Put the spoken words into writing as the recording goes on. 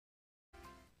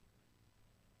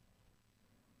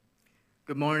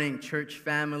Good morning, church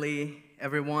family,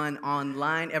 everyone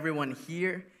online, everyone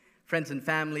here, friends and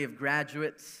family of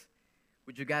graduates.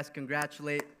 Would you guys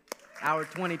congratulate our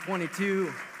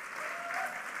 2022?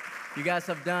 You guys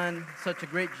have done such a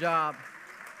great job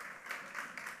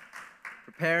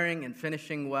preparing and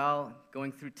finishing well,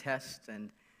 going through tests,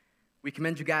 and we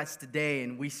commend you guys today,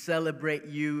 and we celebrate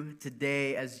you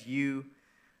today as you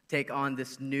take on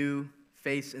this new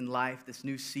phase in life, this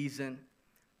new season.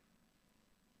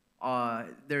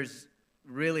 There's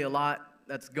really a lot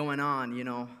that's going on,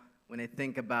 when I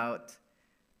think about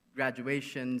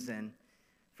graduations. And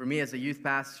for me as a youth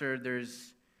pastor,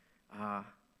 there's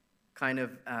kind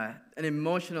of an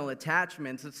emotional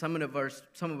attachment to some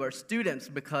of our students,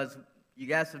 because you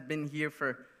guys have been here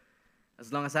for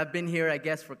as long as I've been here, I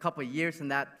guess, for a couple of years. And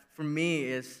that, for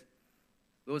me,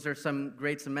 those are some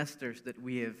great semesters that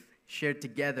we have shared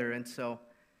together. And so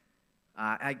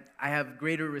I have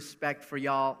greater respect for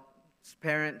y'all as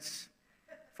parents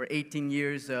for 18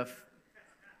 years of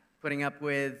putting up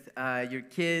with your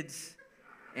kids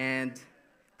and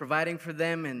providing for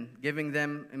them and giving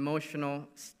them emotional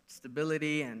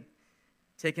stability and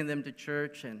taking them to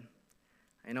church. And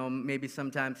I know maybe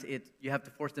sometimes you have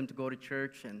to force them to go to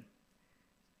church, and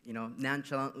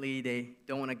nonchalantly they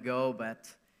don't want to go, but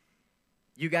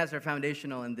you guys are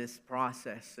foundational in this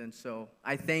process, and so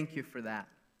I thank you for that.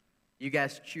 You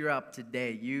guys cheer up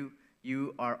today.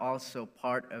 You are also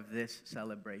part of this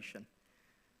celebration.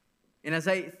 And as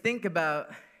I think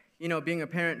about, being a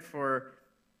parent for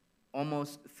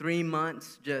almost 3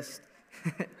 months, just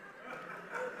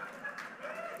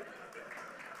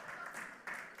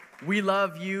we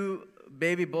love you,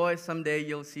 baby boy. Someday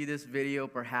you'll see this video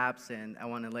perhaps, and I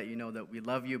want to let you know that we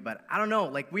love you. But I don't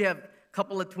know, we have a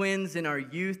couple of twins in our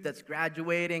youth that's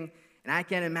graduating, and I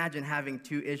can't imagine having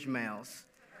two Ishmaels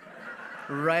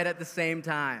right at the same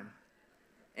time.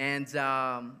 And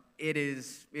it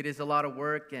is a lot of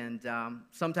work, and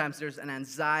sometimes there's an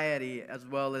anxiety as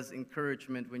well as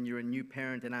encouragement when you're a new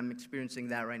parent, and I'm experiencing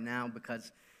that right now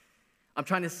because I'm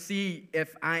trying to see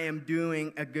if I am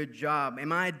doing a good job.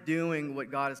 Am I doing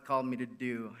what God has called me to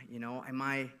do? Am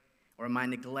I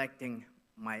neglecting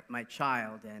my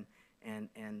child?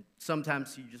 And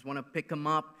sometimes you just want to pick them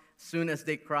up as soon as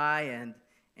they cry,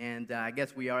 and I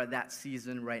guess we are at that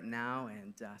season right now,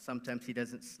 and sometimes he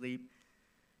doesn't sleep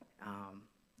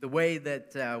the way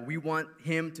that we want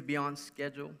him to be on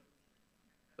schedule.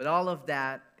 But all of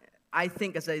that,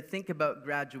 as I think about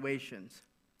graduations,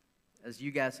 as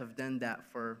you guys have done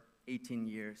that for 18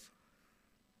 years,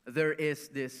 there is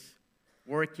this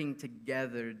working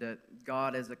together that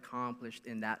God has accomplished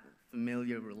in that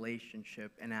familiar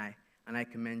relationship, and I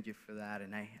commend you for that,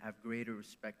 and I have greater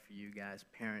respect for you guys,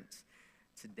 parents,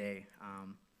 today.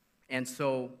 And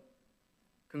so,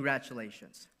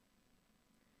 congratulations.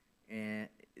 And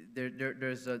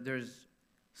there's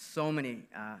so many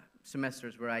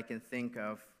semesters where I can think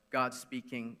of God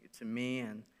speaking to me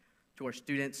and to our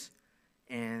students.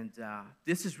 And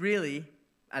this is really,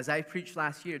 as I preached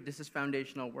last year, this is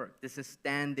foundational work. This is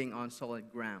standing on solid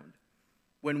ground.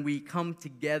 When we come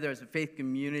together as a faith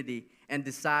community and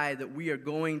decide that we are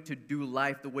going to do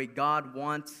life the way God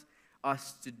wants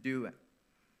us to do it,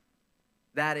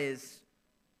 that is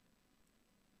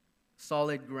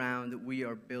solid ground that we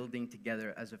are building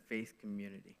together as a faith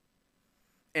community.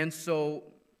 And so,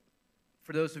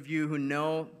 for those of you who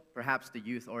know, perhaps the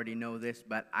youth already know this,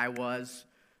 but I was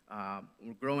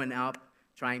growing up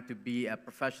trying to be a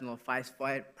professional prize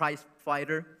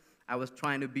fighter. I was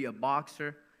trying to be a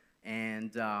boxer,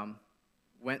 and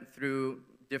went through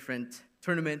different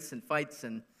tournaments and fights,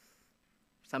 and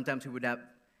sometimes we would have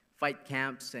fight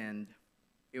camps, and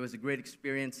it was a great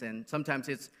experience, and sometimes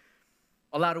it's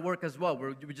a lot of work as well,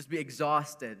 where you would just be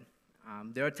exhausted.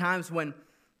 There are times when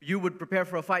you would prepare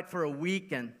for a fight for a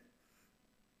week, and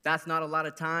that's not a lot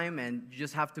of time, and you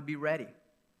just have to be ready.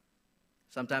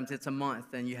 Sometimes it's a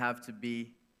month, and you have to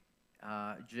be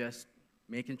just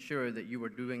making sure that you are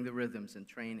doing the rhythms and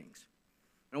trainings.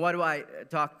 And why do I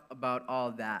talk about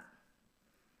all that?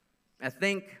 I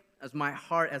think as my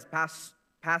heart, as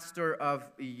pastor of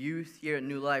youth here at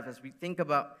New Life, as we think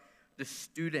about the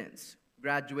students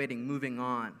graduating, moving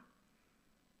on,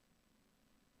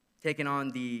 taking on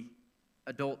the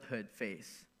adulthood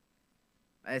phase,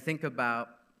 I think about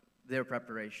their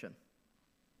preparation.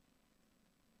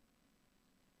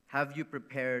 Have you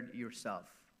prepared yourself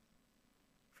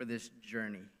for this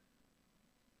journey?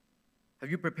 Have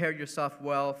you prepared yourself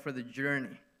well for the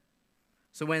journey?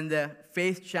 So when the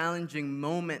faith-challenging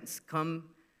moments come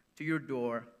to your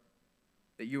door,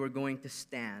 that you are going to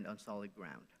stand on solid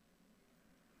ground.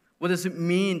 What does it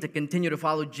mean to continue to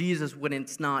follow Jesus when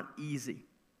it's not easy?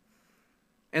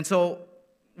 And so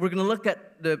we're going to look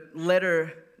at the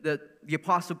letter that the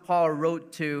Apostle Paul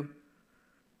wrote to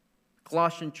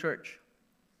Colossian church.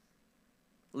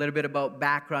 A little bit about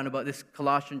background about this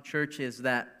Colossian church is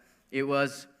that it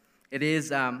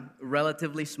is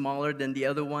relatively smaller than the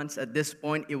other ones. At this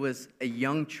point, it was a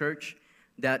young church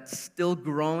that's still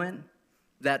growing,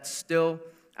 that's still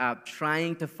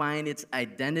trying to find its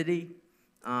identity.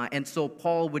 And so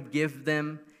Paul would give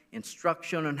them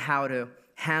instruction on how to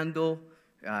handle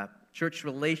church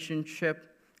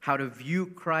relationship, how to view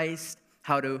Christ,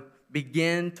 how to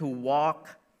begin to walk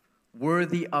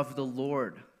worthy of the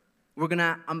Lord. We're going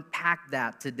to unpack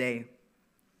that today.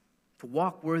 To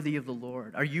walk worthy of the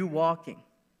Lord. Are you walking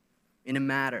in a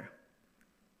matter,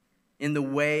 in the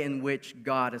way in which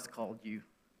God has called you?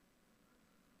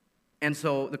 And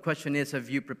so the question is, have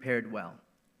you prepared well?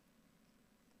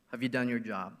 Have you done your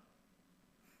job?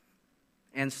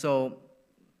 And so,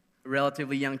 a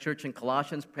relatively young church in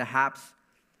Colossians, perhaps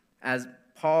as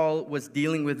Paul was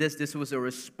dealing with this was a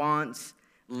response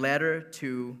letter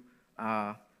to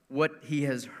what he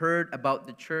has heard about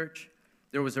the church.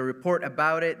 There was a report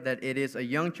about it, that it is a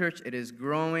young church, it is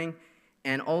growing,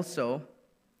 and also,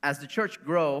 as the church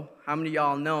grows, how many of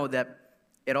y'all know that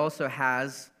it also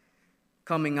has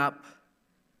coming up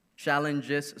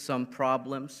challenges, some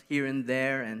problems here and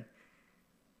there, and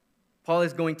Paul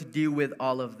is going to deal with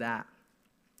all of that.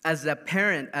 As a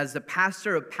parent, as the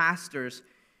pastor of pastors,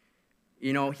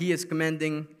 he is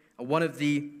commending one of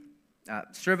the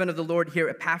servant of the Lord here,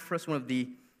 Epaphras, one of the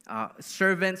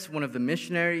servants, one of the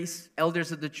missionaries,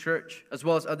 elders of the church, as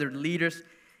well as other leaders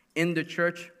in the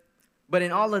church. But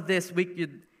in all of this, we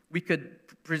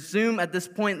could presume at this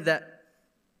point that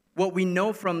what we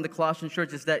know from the Colossian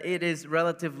church is that it is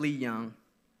relatively young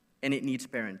and it needs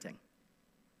parenting.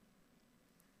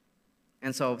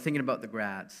 And so thinking about the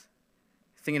grads,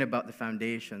 thinking about the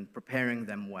foundation, preparing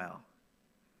them well.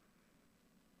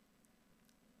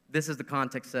 This is the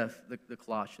context of the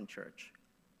Colossian church.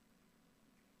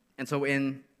 And so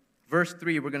in verse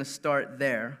 3, we're going to start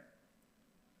there.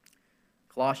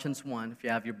 Colossians 1, if you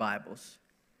have your Bibles.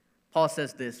 Paul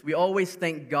says this: we always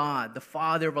thank God, the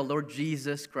Father of our Lord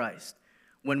Jesus Christ,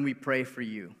 when we pray for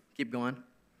you. Keep going.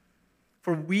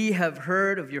 For we have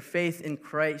heard of your faith in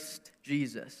Christ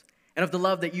Jesus, and of the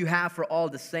love that you have for all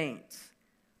the saints.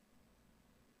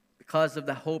 Because of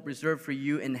the hope reserved for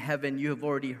you in heaven, you have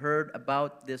already heard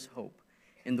about this hope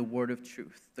in the word of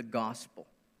truth, the gospel.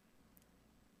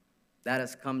 That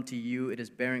has come to you. It is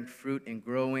bearing fruit and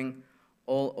growing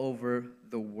all over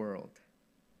the world.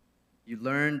 You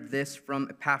learned this from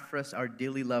Epaphras, our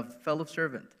dearly loved fellow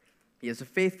servant. He is a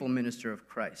faithful minister of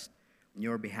Christ on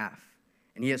your behalf,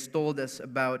 and he has told us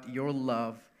about your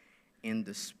love in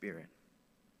the Spirit.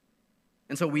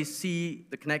 And so we see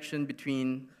the connection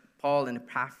between Paul and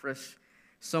Epaphras,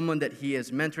 someone that he is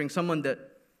mentoring, someone that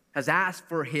has asked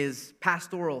for his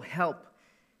pastoral help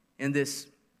in this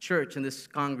church, in this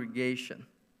congregation.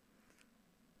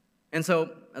 And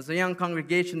so, as a young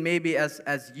congregation, maybe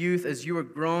as youth, as you are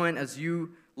growing, as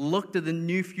you look to the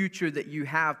new future that you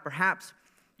have, perhaps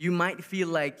you might feel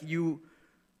like you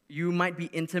might be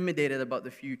intimidated about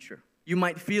the future. You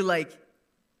might feel like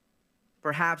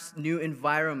perhaps new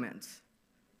environments,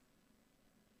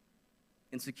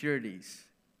 insecurities,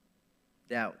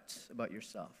 doubts about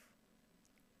yourself,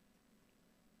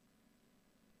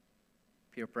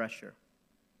 peer pressure.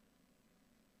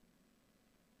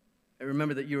 And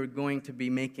remember that you are going to be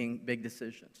making big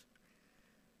decisions,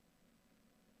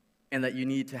 and that you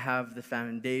need to have the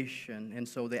foundation. And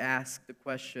so we ask the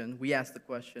question,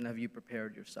 have you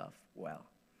prepared yourself well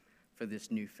for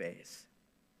this new phase?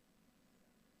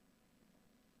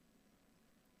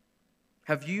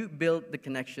 Have you built the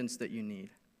connections that you need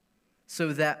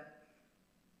so that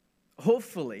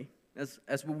hopefully,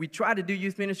 as we try to do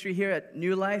youth ministry here at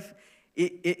New Life,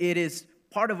 it is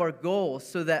part of our goal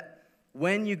so that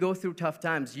when you go through tough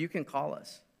times, you can call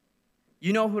us.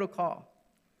 You know who to call.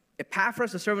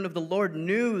 Epaphras, a servant of the Lord,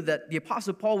 knew that the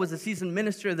Apostle Paul was a seasoned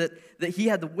minister, that he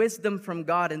had the wisdom from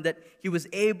God, and that he was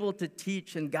able to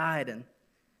teach and guide.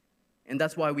 And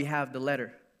that's why we have the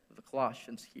letter of the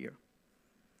Colossians here.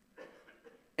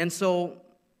 And so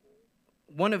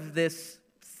one of these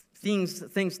things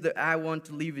that I want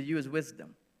to leave with you is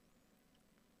wisdom.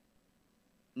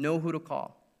 Know who to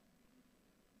call.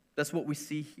 That's what we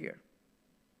see here.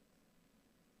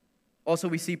 Also,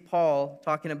 we see Paul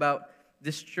talking about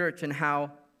this church and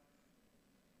how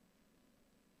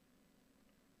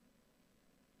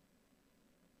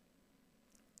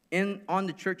on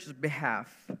the church's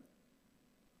behalf, the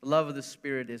love of the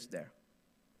Spirit is there.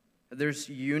 There's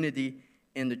unity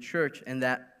in the church, and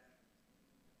that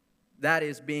that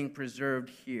is being preserved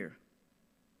here.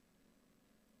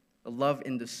 The love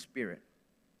in the Spirit.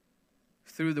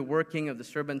 Through the working of the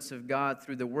servants of God,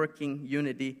 through the working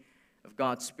unity of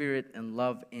God's Spirit and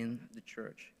love in the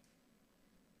church.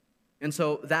 And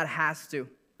so that has to,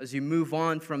 as you move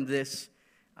on from this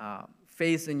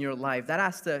phase in your life, that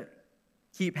has to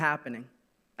keep happening.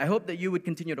 I hope that you would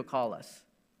continue to call us,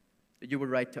 that you would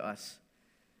write to us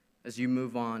as you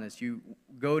move on, as you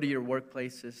go to your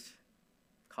workplaces,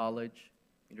 college,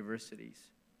 universities,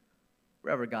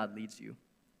 wherever God leads you.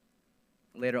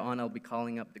 Later on, I'll be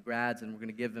calling up the grads, and we're going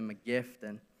to give them a gift,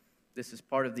 and this is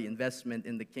part of the investment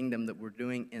in the kingdom that we're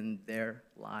doing in their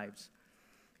lives.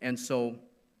 And so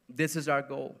this is our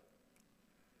goal,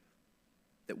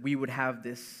 that we would have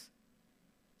this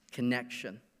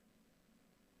connection,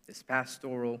 this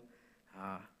pastoral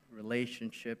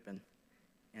relationship,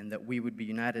 and that we would be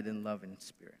united in love and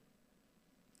spirit.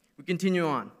 We continue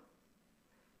on.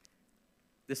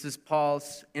 This is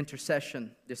Paul's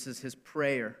intercession. This is his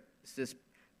prayer. This is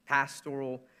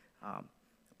pastoral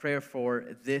prayer for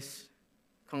this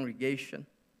congregation,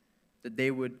 that they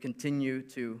would continue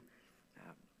to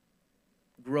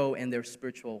grow in their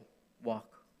spiritual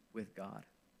walk with God.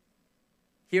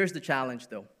 Here's the challenge,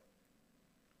 though.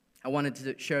 I wanted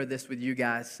to share this with you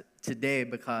guys today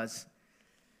because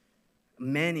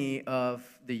many of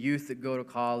the youth that go to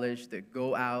college, that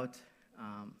go out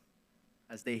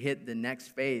as they hit the next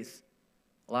phase,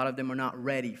 a lot of them are not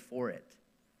ready for it.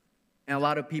 And a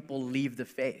lot of people leave the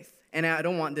faith. And I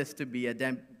don't want this to be a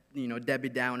Debbie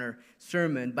Downer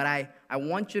sermon, but I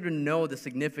want you to know the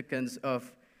significance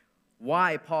of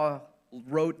why Paul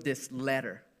wrote this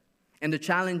letter and the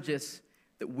challenges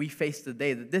that we face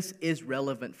today, that this is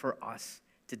relevant for us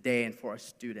today and for our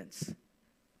students.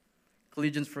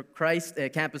 Collegians for Christ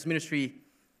campus ministry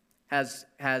has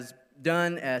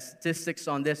done statistics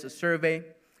on this, a survey.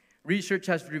 Research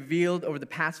has revealed over the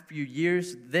past few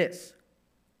years this.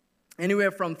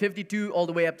 Anywhere from 52 all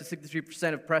the way up to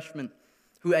 63% of freshmen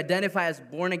who identify as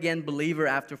born-again believer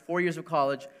after 4 years of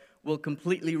college will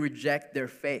completely reject their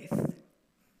faith. And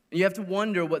you have to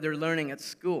wonder what they're learning at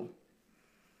school.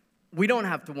 We don't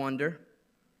have to wonder.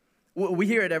 We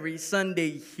hear it every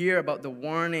Sunday here about the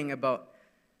warning, about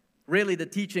really the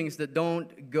teachings that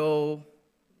don't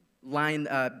line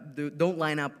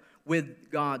up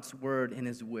with God's word and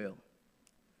His will.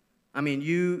 I mean,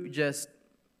 you just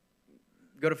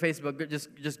go to Facebook,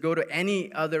 just go to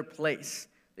any other place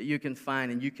that you can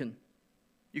find, and you can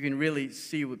really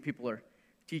see what people are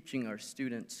teaching our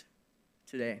students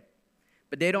today.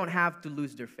 But they don't have to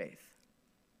lose their faith.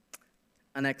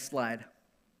 Next slide.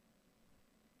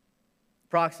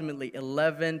 Approximately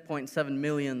 11.7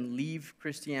 million leave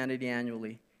Christianity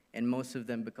annually, and most of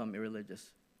them become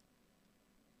irreligious.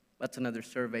 That's another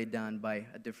survey done by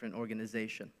a different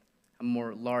organization, a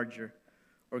more larger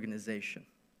organization.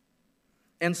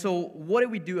 And so, what do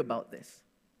we do about this?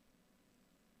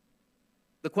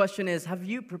 The question is, have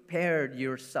you prepared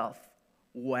yourself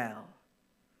well?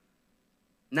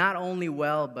 Not only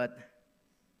well, but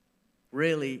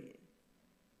really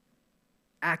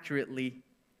accurately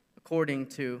according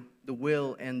to the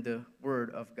will and the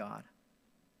word of God.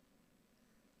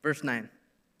 Verse 9,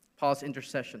 Paul's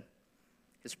intercession,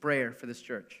 his prayer for this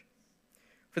church.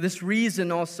 For this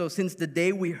reason also, since the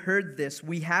day we heard this,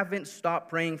 we haven't stopped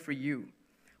praying for you.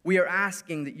 We are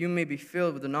asking that you may be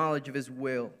filled with the knowledge of His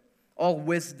will, all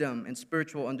wisdom and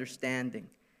spiritual understanding,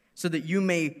 so that you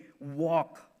may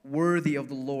walk worthy of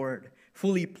the Lord,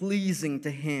 fully pleasing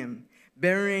to Him,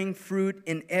 bearing fruit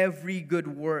in every good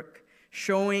work,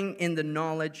 growing in the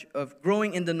knowledge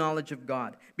of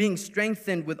God, being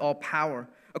strengthened with all power,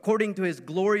 according to His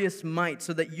glorious might,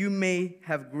 so that you may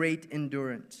have great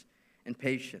endurance and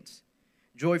patience,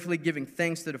 joyfully giving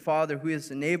thanks to the Father who has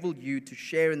enabled you to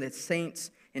share in the saints'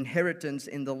 inheritance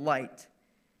in the light.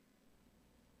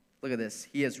 Look at this.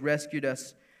 He has rescued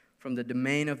us from the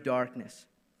domain of darkness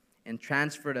and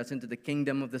transferred us into the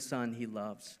kingdom of the Son He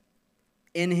loves.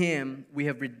 In Him we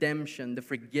have redemption, the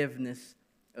forgiveness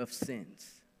of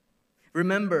sins.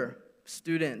 Remember,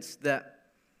 students, that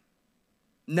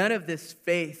none of this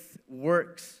faith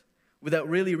works without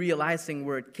really realizing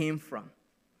where it came from.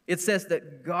 It says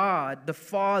that God, the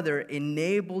Father,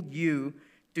 enabled you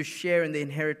to share in the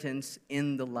inheritance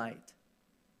in the light.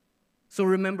 So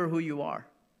remember who you are.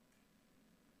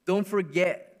 Don't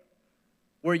forget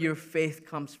where your faith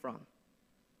comes from.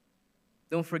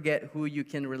 Don't forget who you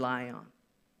can rely on.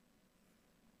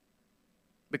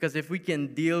 Because if we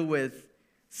can deal with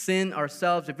sin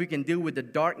ourselves, if we can deal with the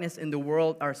darkness in the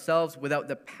world ourselves without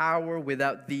the power,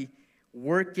 without the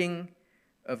working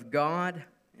of God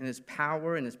and His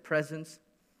power and His presence,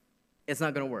 it's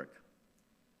not going to work.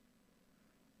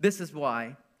 This is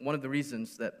why, one of the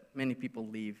reasons that many people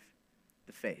leave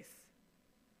the faith.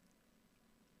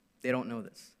 They don't know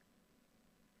this.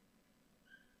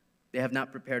 They have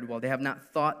not prepared well. They have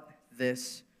not thought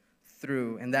this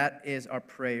through, and that is our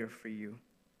prayer for you.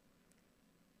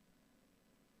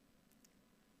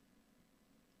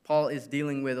 Paul is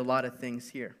dealing with a lot of things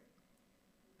here.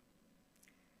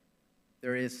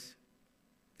 There is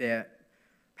the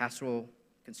pastoral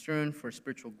concern for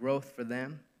spiritual growth for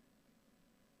them.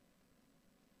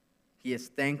 He is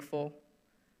thankful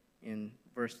in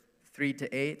verse 3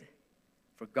 to 8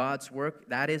 for God's work.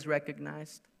 That is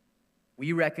recognized.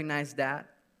 We recognize that.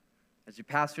 As your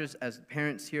pastors, as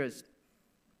parents here, as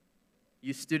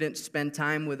you students spend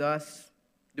time with us,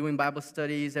 doing Bible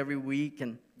studies every week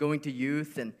and going to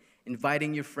youth and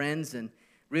inviting your friends and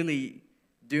really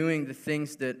doing the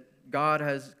things that God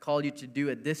has called you to do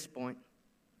at this point.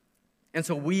 And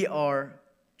so we are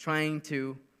trying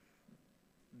to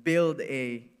build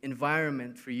an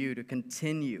environment for you to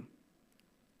continue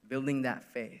building that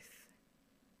faith.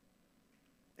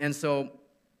 And so,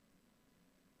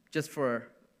 just for a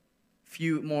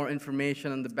few more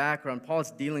information on the background,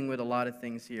 Paul's dealing with a lot of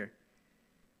things here.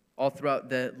 All throughout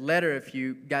the letter, if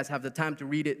you guys have the time to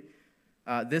read it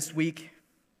this week,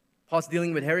 Paul's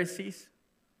dealing with heresies,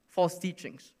 false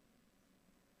teachings.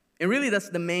 And really, that's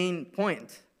the main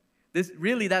point. That's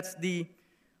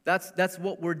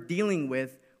what we're dealing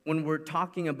with when we're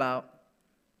talking about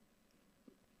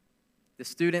the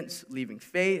students leaving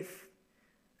faith,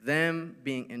 them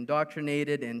being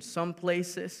indoctrinated in some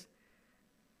places.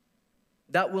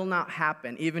 That will not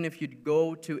happen, even if you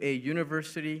go to a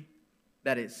university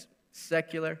that is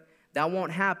secular. That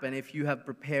won't happen if you have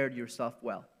prepared yourself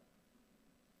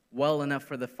well enough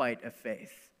for the fight of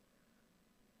faith,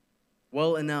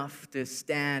 well enough to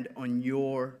stand on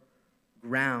your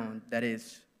ground that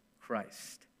is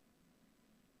Christ.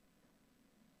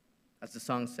 As the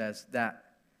song says, that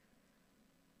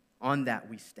on that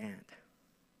we stand.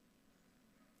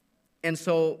 And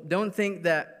so don't think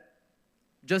that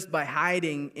just by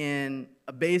hiding in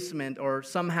a basement or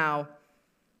somehow,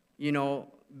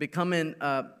 becoming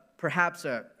perhaps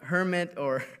a hermit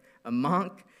or a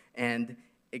monk and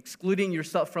excluding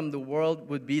yourself from the world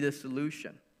would be the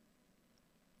solution.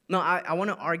 No, I want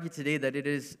to argue today that it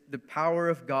is the power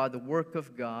of God, the work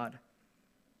of God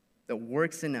that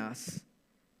works in us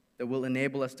that will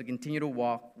enable us to continue to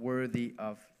walk worthy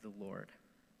of the Lord.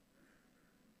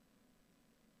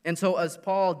 And so as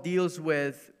Paul deals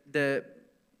with the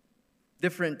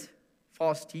different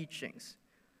false teachings,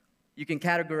 you can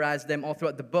categorize them all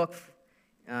throughout the book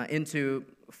into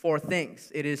 4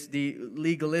 things. It is the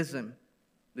legalism,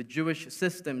 the Jewish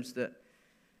systems that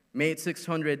made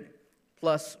 600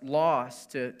 plus laws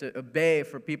to obey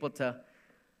for people to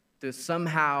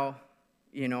somehow,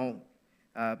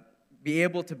 be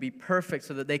able to be perfect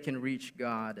so that they can reach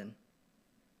God and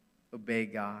obey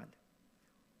God.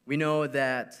 We know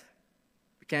that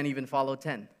we can't even follow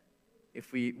 10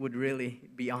 if we would really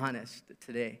be honest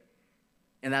today.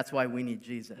 And that's why we need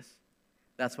Jesus.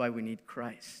 That's why we need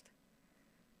Christ.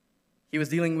 He was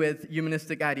dealing with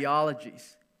humanistic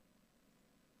ideologies.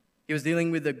 He was dealing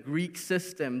with the Greek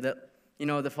system that,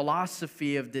 the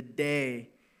philosophy of the day,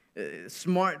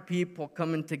 smart people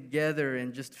coming together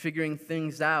and just figuring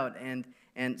things out,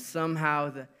 and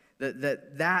somehow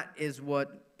that is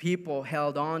what people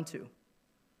held on to.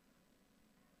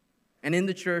 And in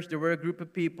the church, there were a group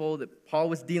of people that Paul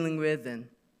was dealing with, and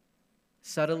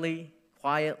subtly,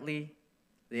 quietly,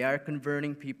 they are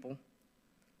converting people,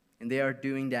 and they are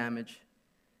doing damage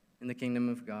in the kingdom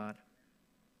of God.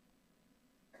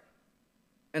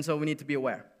 And so we need to be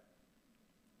aware.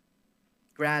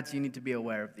 Grads, you need to be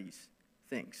aware of these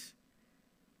things.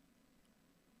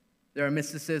 There are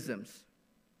mysticisms,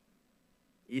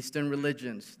 Eastern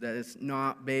religions that is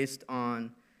not based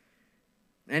on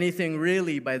anything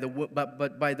really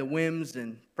but by the whims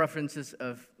and preferences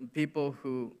of people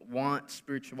who want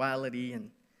spirituality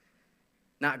and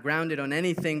not grounded on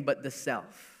anything but the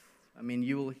self. I mean,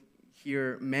 you will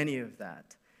hear many of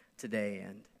that today,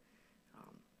 and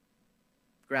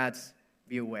grads,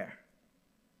 be aware.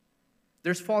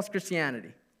 There's false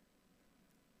Christianity.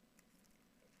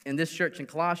 In this church in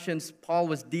Colossians, Paul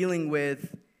was dealing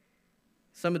with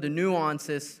some of the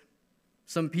nuances.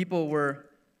 Some people were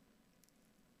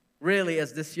really,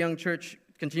 as this young church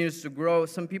continues to grow,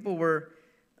 some people were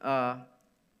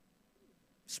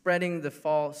spreading the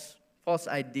false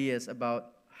ideas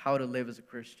about how to live as a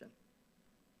Christian,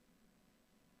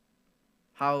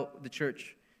 how the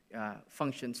church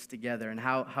functions together, and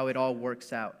how it all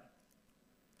works out.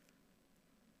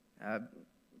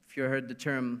 If you heard the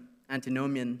term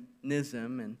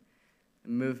antinomianism, and a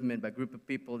movement by a group of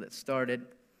people that started,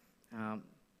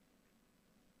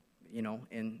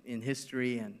 in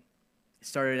history, and it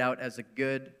started out as a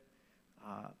good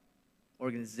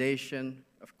organization.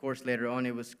 Of course, later on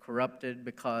it was corrupted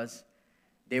because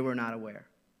they were not aware.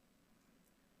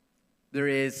 There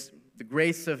is the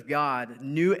grace of God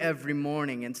new every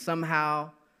morning, and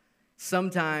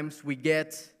sometimes we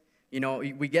get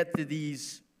to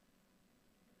these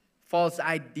false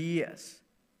ideas.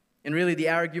 And really the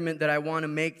argument that I want to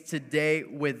make today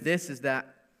with this is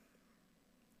that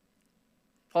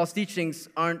false teachings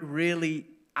aren't really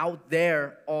out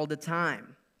there all the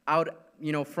time,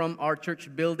 from our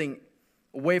church building,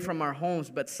 away from our homes,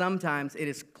 but sometimes it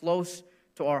is close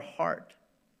to our heart.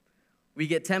 We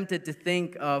get tempted to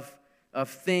think of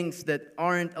things that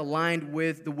aren't aligned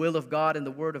with the will of God and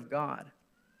the Word of God.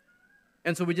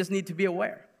 And so we just need to be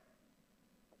aware.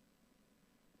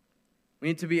 We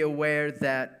need to be aware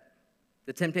that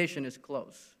the temptation is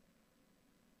close.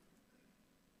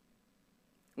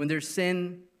 When there's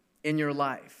sin in your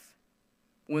life,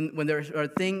 when there are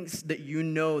things that you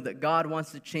know that God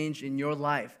wants to change in your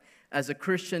life, as a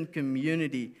Christian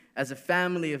community, as a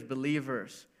family of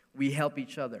believers, we help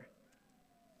each other.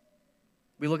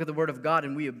 We look at the Word of God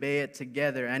and we obey it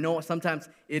together. I know sometimes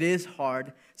it is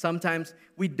hard. Sometimes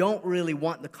we don't really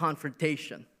want the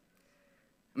confrontation.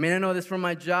 I mean, I know this from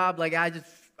my job. Like, I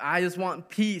just want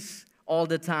peace all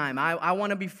the time. I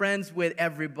want to be friends with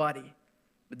everybody.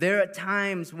 But there are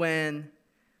times when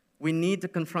we need to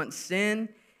confront sin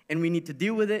and we need to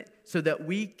deal with it so that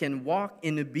we can walk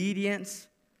in obedience.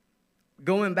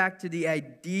 Going back to the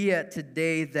idea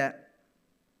today that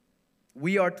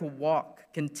we are to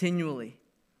walk continually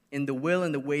in the will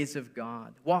and the ways of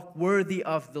God. Walk worthy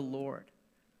of the Lord.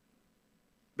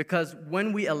 Because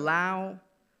when we allow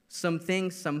some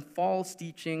things, some false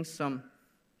teachings, some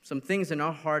things in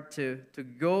our heart to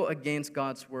go against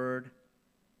God's word,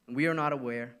 and we are not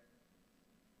aware,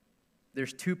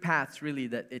 there's two paths really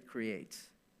that it creates.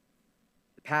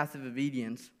 The path of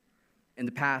obedience and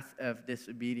the path of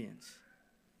disobedience.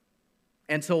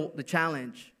 And so the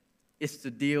challenge is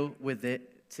to deal with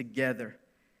it together.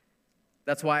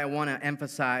 That's why I want to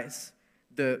emphasize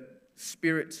the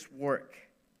Spirit's work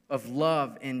of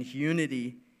love and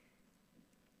unity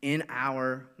in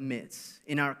our midst,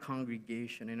 in our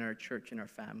congregation, in our church, in our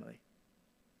family.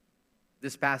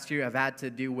 This past year, I've had to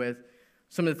deal with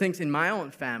some of the things in my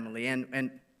own family,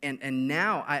 and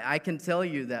now I can tell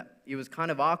you that it was kind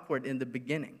of awkward in the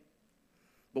beginning.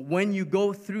 But when you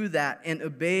go through that and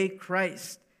obey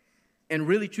Christ and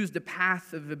really choose the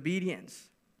path of obedience,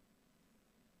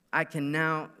 I can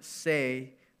now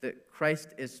say that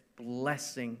Christ is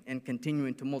blessing and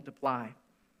continuing to multiply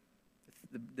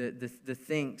the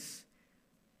things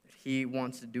that He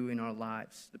wants to do in our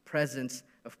lives. The presence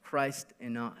of Christ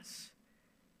in us.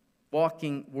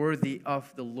 Walking worthy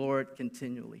of the Lord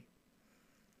continually.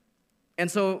 And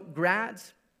so,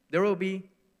 grads, there will be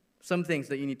some things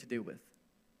that you need to deal with.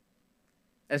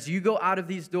 As you go out of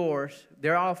these doors,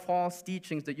 there are false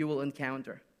teachings that you will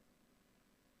encounter.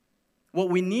 What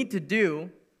we need to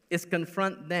do is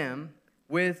confront them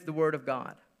with the Word of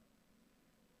God.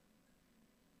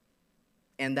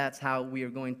 And that's how we are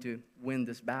going to win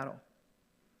this battle.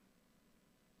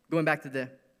 Going back to the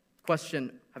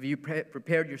question, have you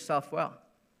prepared yourself well?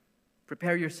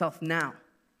 Prepare yourself now.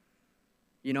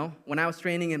 You know, when I was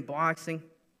training in boxing,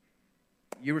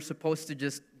 you were supposed to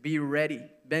just be ready.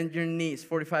 Bend your knees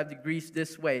 45 degrees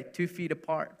this way, 2 feet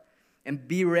apart. And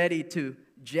be ready to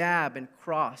jab and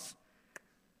cross.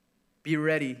 Be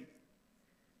ready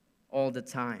all the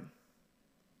time.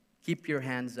 Keep your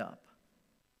hands up.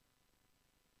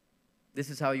 This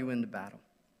is how you win the battle.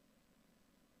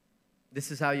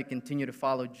 This is how you continue to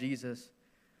follow Jesus.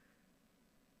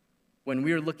 When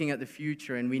we're looking at the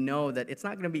future and we know that it's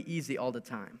not going to be easy all the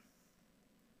time.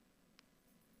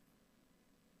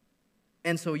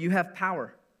 And so you have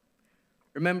power.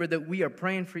 Remember that we are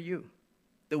praying for you,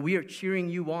 that we are cheering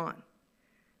you on,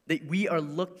 that we are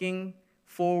looking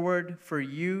forward for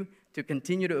you to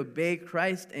continue to obey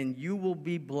Christ, and you will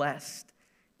be blessed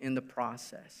in the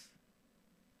process.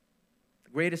 The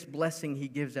greatest blessing He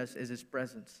gives us is His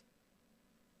presence.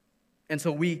 And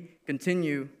so we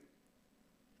continue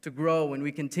to grow and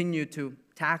we continue to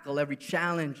tackle every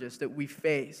challenges that we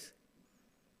face.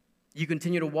 You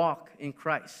continue to walk in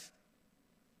Christ.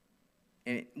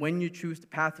 And when you choose the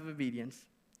path of obedience,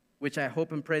 which I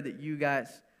hope and pray that you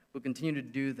guys will continue to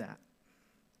do that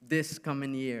this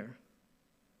coming year,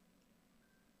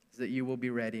 is that you will be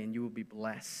ready and you will be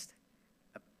blessed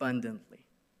abundantly.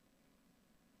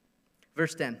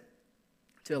 Verse 10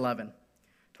 to 11,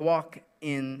 to walk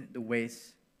in the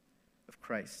ways of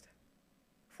Christ.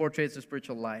 portraits of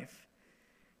spiritual life.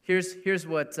 Here's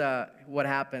what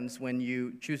happens when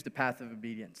you choose the path of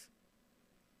obedience.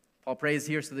 Paul prays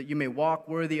here so that you may walk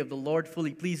worthy of the Lord,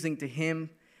 fully pleasing to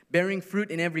Him, bearing fruit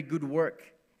in every good work,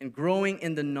 and growing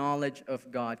in the knowledge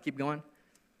of God. Keep going.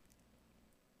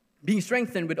 Being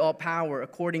strengthened with all power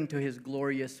according to His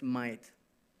glorious might,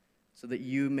 so that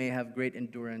you may have great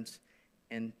endurance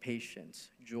and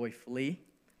patience, joyfully.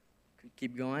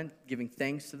 Keep going. Giving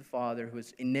thanks to the Father who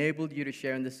has enabled you to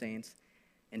share in the saints'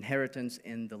 inheritance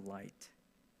in the light.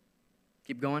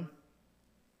 Keep going.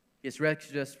 He has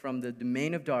rescued us from the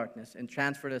domain of darkness and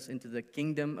transferred us into the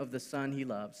kingdom of the Son He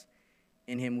loves.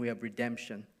 In Him we have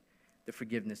redemption, the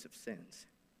forgiveness of sins.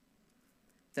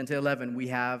 10 to 11, we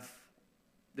have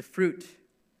the fruit,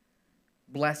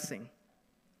 blessing,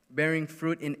 bearing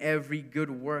fruit in every good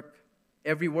work,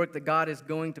 every work that God is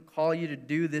going to call you to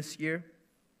do this year.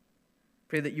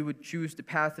 Pray that you would choose the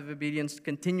path of obedience,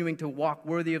 continuing to walk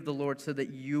worthy of the Lord so that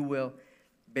you will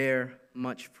bear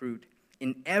much fruit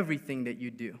in everything that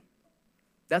you do.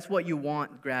 That's what you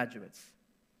want, graduates,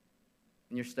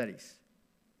 in your studies,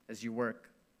 as you work.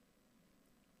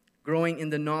 Growing in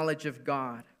the knowledge of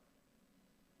God,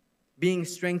 being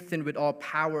strengthened with all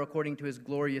power according to His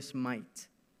glorious might.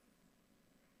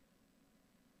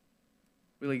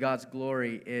 Really, God's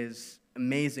glory is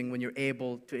amazing when you're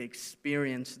able to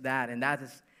experience that, and that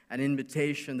is an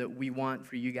invitation that we want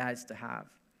for you guys to have.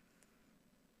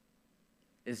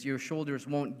 Is your shoulders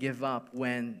won't give up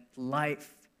when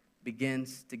life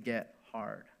begins to get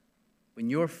hard. When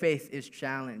your faith is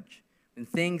challenged, when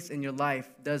things in your life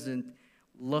doesn't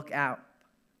look up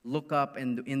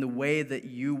in the way that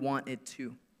you want it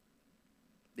to,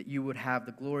 that you would have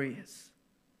the glorious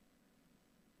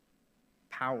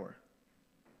power,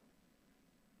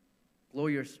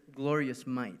 glorious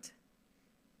might,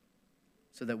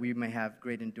 so that we may have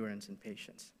great endurance and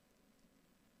patience.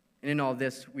 And in all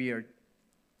this, we are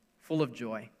full of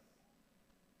joy.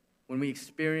 When we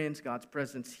experience God's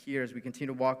presence here, as we continue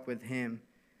to walk with Him,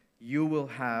 you will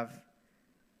have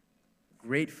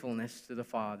gratefulness to the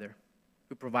Father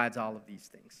who provides all of these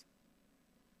things.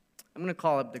 I'm going to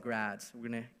call up the grads. We're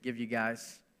going to give you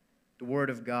guys the Word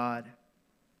of God.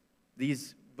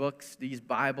 These books, these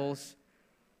Bibles,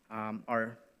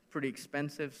 are pretty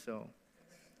expensive, so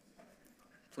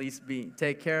please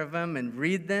take care of them and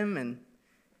read them. And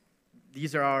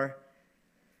these are our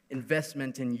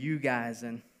investment in you guys.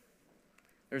 And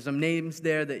there's some names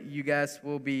there that you guys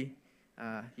will be.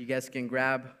 You guys can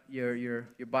grab your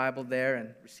Bible there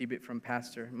and receive it from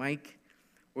Pastor Mike.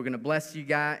 We're going to bless you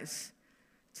guys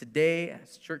today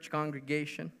as church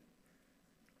congregation.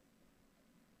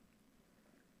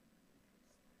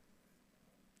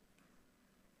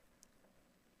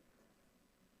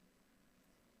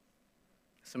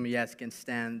 Some of you guys can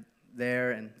stand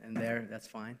there and there. That's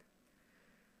fine.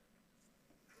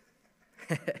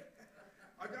 I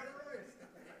got it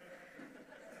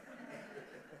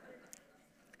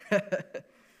right.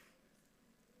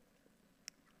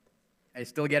 I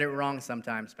still get it wrong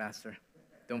sometimes, Pastor.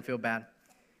 Don't feel bad.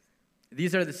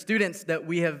 These are the students that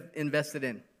we have invested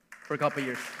in for a couple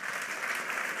years.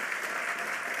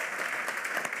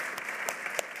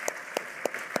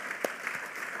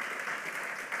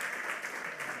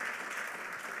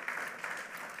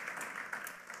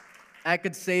 I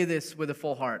could say this with a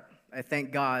full heart. I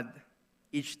thank God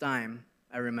each time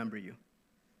I remember you.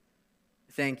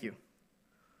 Thank you.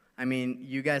 I mean,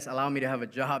 you guys allow me to have a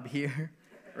job here,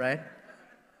 right?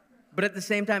 But at the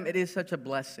same time, it is such a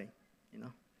blessing, you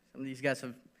know. Some of these guys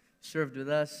have served with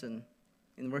us and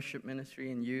in worship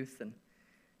ministry and youth,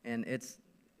 and it's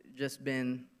just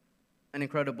been an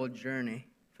incredible journey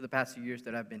for the past few years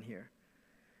that I've been here.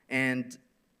 And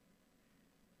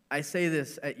I say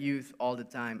this at youth all the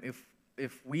time.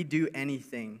 If we do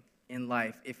anything in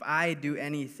life, if I do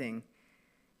anything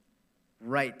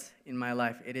right in my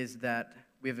life, it is that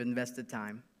we have invested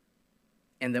time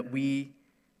and that we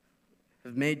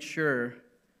have made sure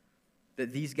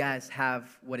that these guys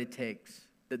have what it takes,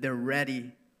 that they're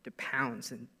ready to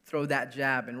pounce and throw that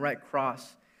jab and right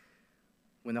cross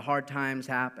when the hard times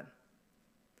happen,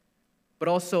 but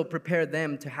also prepare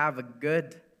them to have a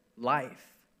good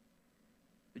life.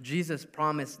 Jesus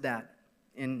promised that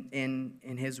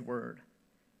in His word,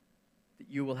 that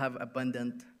you will have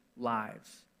abundant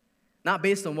lives, not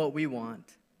based on what we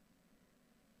want,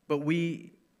 but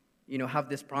we, have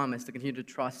this promise to continue to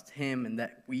trust Him, and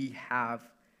that we have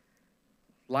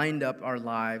lined up our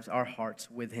lives, our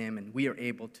hearts with Him, and we are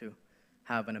able to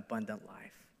have an abundant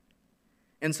life.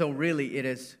 And so really it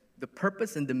is the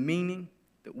purpose and the meaning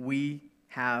that we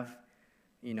have,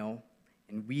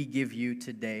 and we give you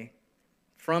today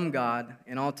from God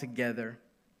and all together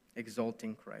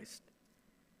exalting Christ.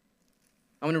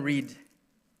 I want to read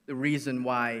the reason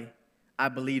why I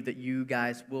believe that you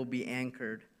guys will be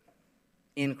anchored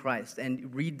in Christ.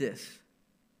 And read this.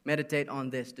 Meditate on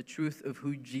this, the truth of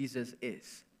who Jesus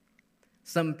is.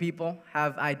 Some people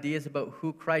have ideas about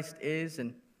who Christ is,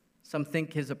 and some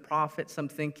think he's a prophet, some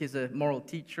think he's a moral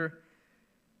teacher.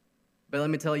 But let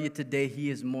me tell you today,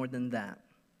 he is more than that.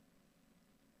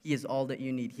 He is all that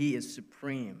you need. He is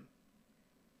supreme.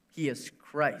 He is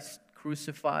Christ,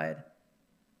 crucified,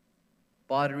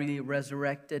 bodily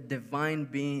resurrected, divine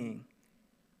being,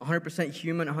 100%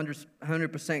 human,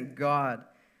 100% God.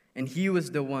 And he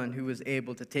was the one who was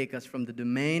able to take us from the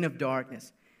domain of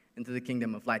darkness into the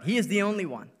kingdom of light. He is the only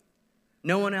one.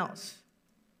 No one else.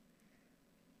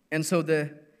 And so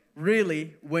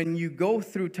really, when you go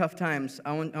through tough times,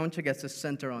 I want you guys to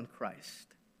center on Christ.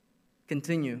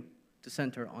 Continue to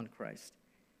center on Christ.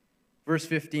 Verse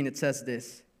 15, it says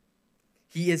this.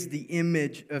 He is the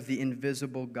image of the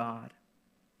invisible God,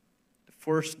 the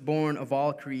firstborn of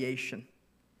all creation.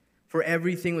 For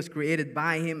everything was created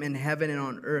by him in heaven and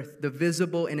on earth, the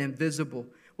visible and invisible,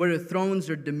 whether thrones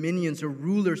or dominions or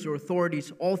rulers or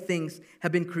authorities, all things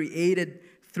have been created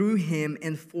through him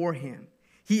and for him.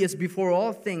 He is before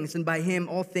all things, and by him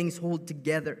all things hold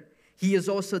together. He is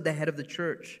also the head of the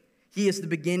church. He is the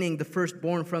beginning, the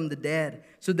firstborn from the dead,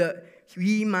 so that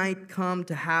he might come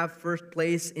to have first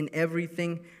place in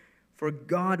everything. For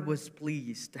God was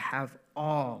pleased to have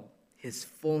all his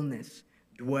fullness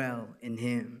dwell in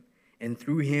him, and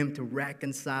through him to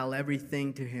reconcile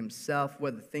everything to himself,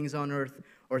 whether things on earth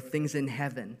or things in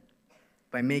heaven,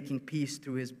 by making peace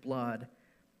through his blood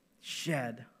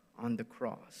shed on the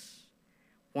cross.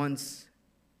 Once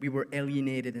we were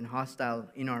alienated and hostile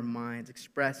in our minds,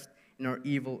 expressed in our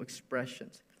evil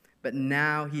expressions. But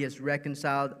now he has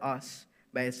reconciled us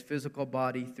by his physical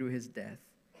body through his death,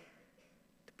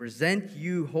 to present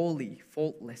you holy,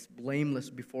 faultless, blameless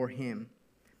before him.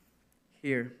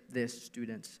 Hear this,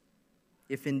 students.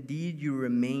 If indeed you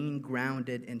remain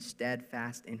grounded and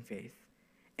steadfast in faith,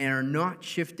 and are not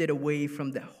shifted away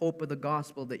from the hope of the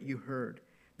gospel that you heard,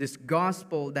 this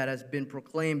gospel that has been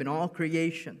proclaimed in all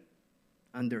creation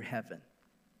under heaven.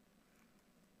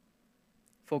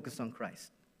 Focus on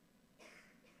Christ.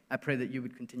 I pray that you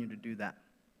would continue to do that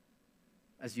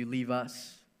as you leave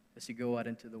us, as you go out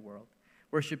into the world.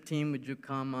 Worship team, would you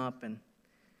come up, and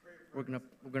we're gonna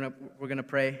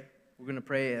pray. We're gonna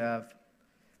pray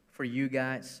for you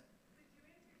guys.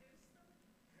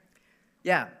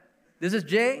 Yeah, this is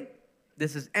Jay.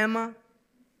 This is Emma,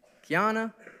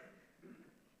 Kiana,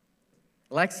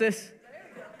 Alexis,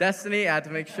 Destiny. I had to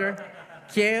make sure.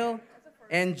 Kale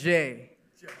and Jay.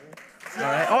 All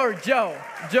right, or Joe.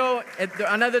 Joe,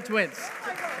 another twins.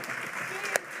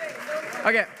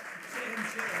 Okay.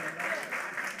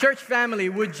 Church family,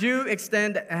 would you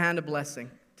extend a hand of blessing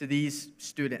to these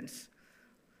students?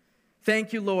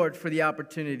 Thank you, Lord, for the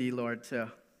opportunity, Lord,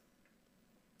 to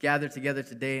gather together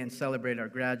today and celebrate our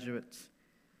graduates.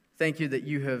 Thank you that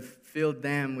you have filled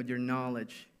them with your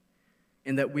knowledge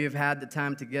and that we have had the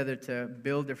time together to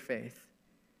build their faith,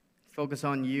 focus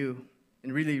on you,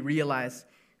 and really realize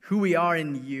who we are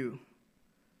in you.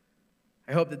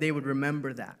 I hope that they would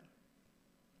remember that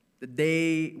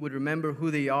they would remember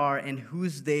who they are and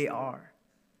whose they are.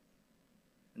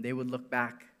 And they would look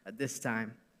back at this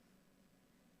time,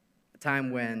 a time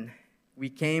when we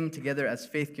came together as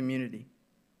faith community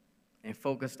and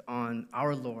focused on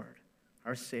our Lord,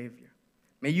 our Savior.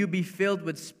 May you be filled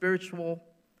with spiritual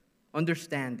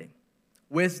understanding,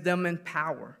 wisdom and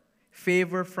power,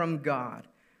 favor from God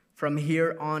from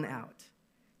here on out.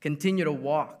 Continue to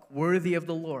walk worthy of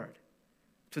the Lord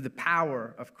to the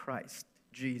power of Christ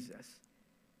Jesus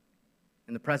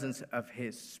in the presence of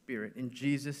his Spirit. In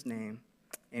Jesus' name,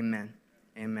 amen.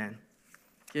 Amen.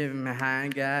 Give him a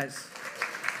hand, guys.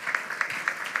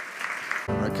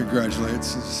 All right,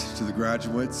 congratulations to the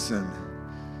graduates, and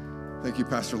thank you,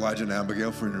 Pastor Elijah and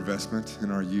Abigail, for your investment in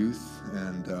our youth,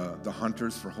 and the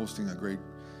Hunters for hosting a great,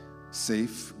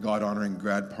 safe, God-honoring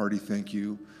grad party. Thank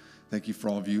you. Thank you for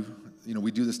all of you. You know,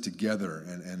 we do this together,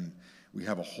 and we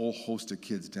have a whole host of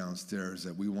kids downstairs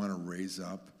that we want to raise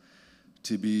up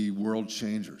to be world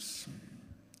changers,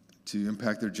 to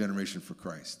impact their generation for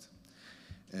Christ.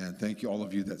 And thank you, all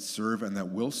of you that serve and that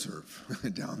will serve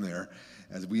down there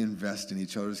as we invest in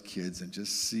each other's kids and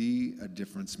just see a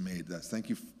difference made. Thank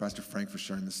you, Pastor Frank, for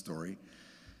sharing this story,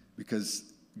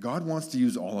 because God wants to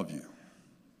use all of you.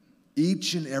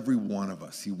 Each and every one of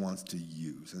us, he wants to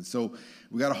use. And so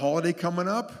we got a holiday coming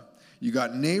up. You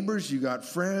got neighbors, you got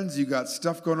friends, you got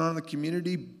stuff going on in the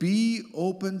community. Be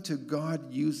open to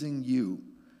God using you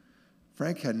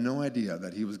Frank had no idea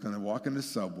that he was going to walk into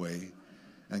Subway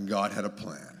and God had a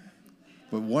plan.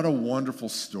 But what a wonderful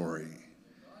story.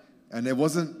 And it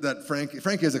wasn't that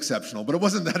Frank is exceptional, but it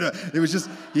wasn't that, it was just,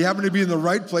 he happened to be in the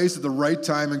right place at the right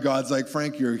time, and God's like,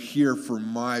 Frank, you're here for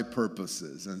my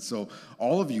purposes. And so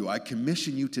all of you, I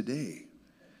commission you today,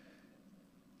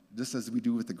 just as we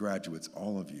do with the graduates,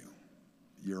 all of you,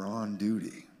 you're on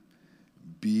duty.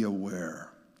 Be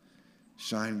aware.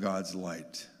 Shine God's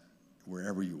light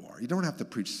wherever you are. You don't have to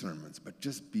preach sermons, but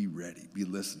just be ready, be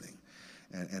listening,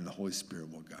 and the Holy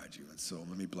Spirit will guide you. And so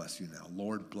let me bless you now.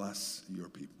 Lord, bless your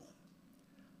people,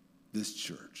 this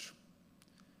church.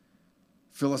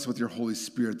 Fill us with your Holy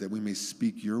Spirit that we may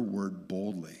speak your word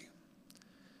boldly.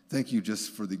 Thank you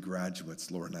just for the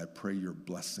graduates, Lord, and I pray your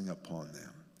blessing upon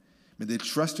them. May they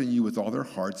trust in you with all their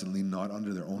hearts and lean not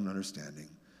unto their own understanding.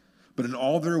 But in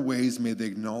all their ways, may they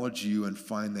acknowledge you and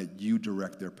find that you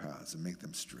direct their paths and make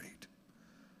them straight.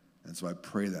 And so I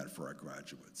pray that for our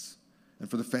graduates. And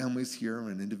for the families here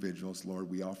and individuals, Lord,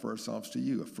 we offer ourselves to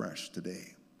you afresh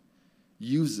today.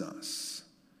 Use us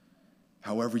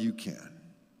however you can.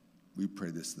 We pray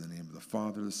this in the name of the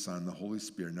Father, the Son, and the Holy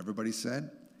Spirit. And everybody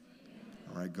said,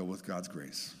 all right, go with God's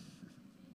grace.